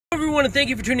everyone, and thank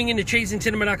you for tuning in to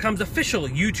ChasingCinema.com's official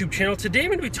YouTube channel. Today I'm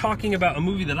going to be talking about a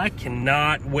movie that I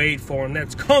cannot wait for, and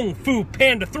that's Kung Fu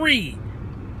Panda 3.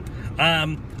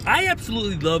 I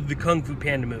absolutely love the Kung Fu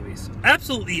Panda movies.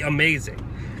 Absolutely amazing.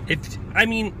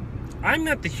 I'm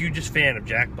not the hugest fan of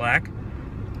Jack Black,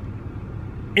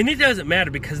 and it doesn't matter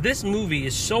because this movie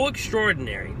is so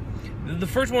extraordinary. The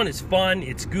first one is fun,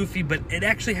 it's goofy, but it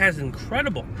actually has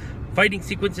incredible fighting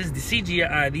sequences. The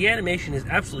CGI, the animation is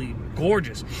absolutely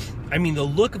gorgeous. I mean, the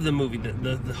look of the movie,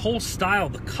 the whole style,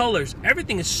 the colors,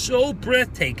 everything is so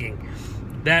breathtaking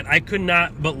that I could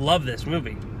not but love this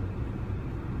movie.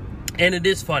 And it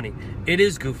is funny, it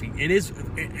is goofy, it is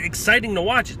exciting to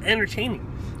watch, it's entertaining.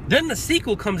 Then the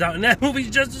sequel comes out, and that movie's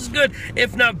just as good,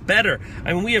 if not better.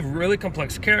 I mean, we have really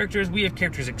complex characters. We have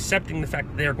characters accepting the fact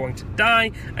that they are going to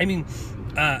die. I mean,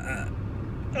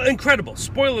 incredible.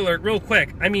 Spoiler alert, real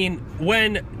quick. I mean,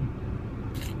 when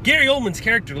Gary Oldman's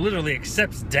character literally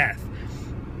accepts death,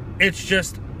 it's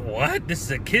just, what? This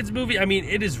is a kid's movie? I mean,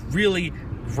 it is really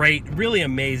great, really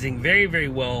amazing, very, very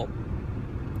well.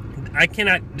 I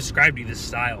cannot describe to you this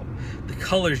style. The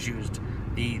colors used,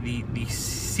 the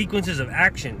sequences of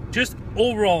action, just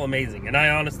overall amazing. And I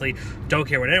honestly don't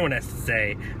care what anyone has to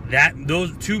say.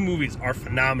 Those two movies are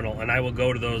phenomenal, and I will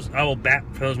go to those. I will bat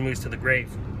for those movies to the grave.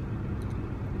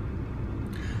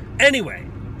 Anyway,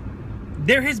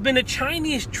 there has been a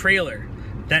Chinese trailer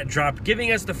that dropped,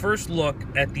 giving us the first look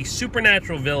at the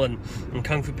supernatural villain in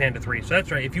Kung Fu Panda 3. So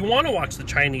that's right, if you want to watch the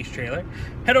Chinese trailer,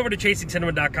 head over to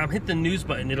ChasingCinema.com, hit the news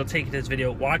button, it'll take you to this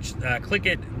video, click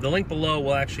it, the link below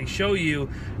will actually show you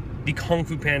the Kung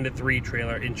Fu Panda 3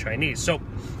 trailer in Chinese. So,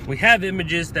 we have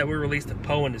images that were released of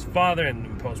Po and his father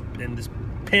in this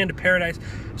Panda Paradise.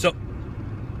 So,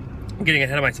 I'm getting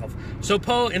ahead of myself. So,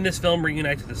 Po in this film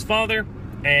reunites with his father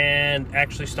and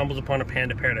actually stumbles upon a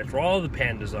Panda Paradise where all of the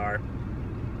pandas are.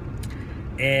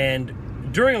 And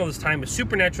during all this time, a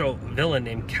supernatural villain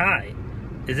named Kai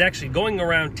is actually going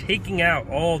around taking out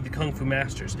all of the Kung Fu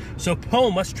masters. So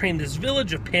Po must train this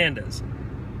village of pandas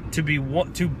to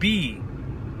be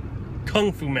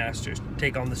Kung Fu masters to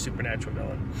take on the supernatural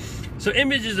villain. So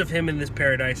images of him in this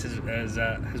paradise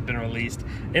has been released.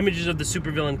 Images of the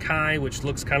supervillain Kai, which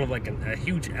looks kind of like a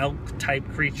huge elk-type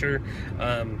creature,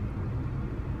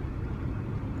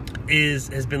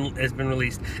 has been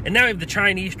released. And now we have the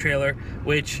Chinese trailer,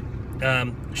 which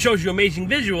shows you amazing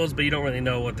visuals, but you don't really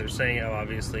know what they're saying,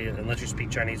 obviously, unless you speak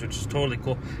Chinese, which is totally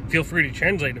cool. Feel free to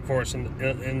translate it for us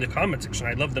in the comment section.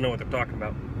 I'd love to know what they're talking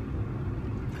about.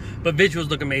 But visuals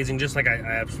look amazing, just like I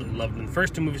absolutely loved in the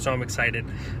first two movies, so I'm excited.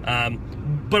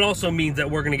 But also means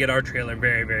that we're going to get our trailer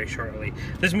very, very shortly.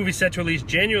 This movie's set to release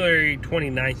January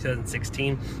 29th,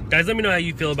 2016. Guys, let me know how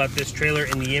you feel about this trailer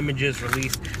and the images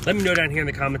released. Let me know down here in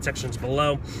the comment sections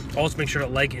below. Also, make sure to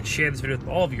like and share this video with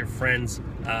all of your friends.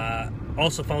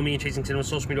 Also, follow me and Chasing Cinema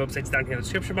social media websites down here in the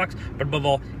description box. But above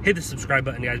all, hit the subscribe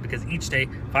button, guys, because each day,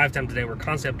 5 times a day, we're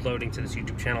constantly uploading to this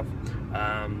YouTube channel.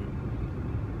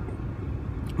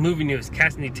 Movie news,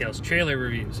 casting details, trailer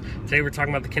reviews. Today we're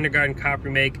talking about the Kindergarten Cop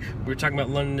remake. We're talking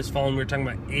about London Has Fallen. We're talking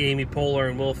about Amy Poehler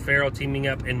and Will Ferrell teaming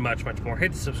up, and much, much more.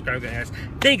 Hit the subscribe button, guys.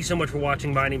 Thank you so much for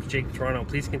watching. My name is Jake Toronto.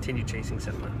 Please continue chasing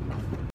cinema.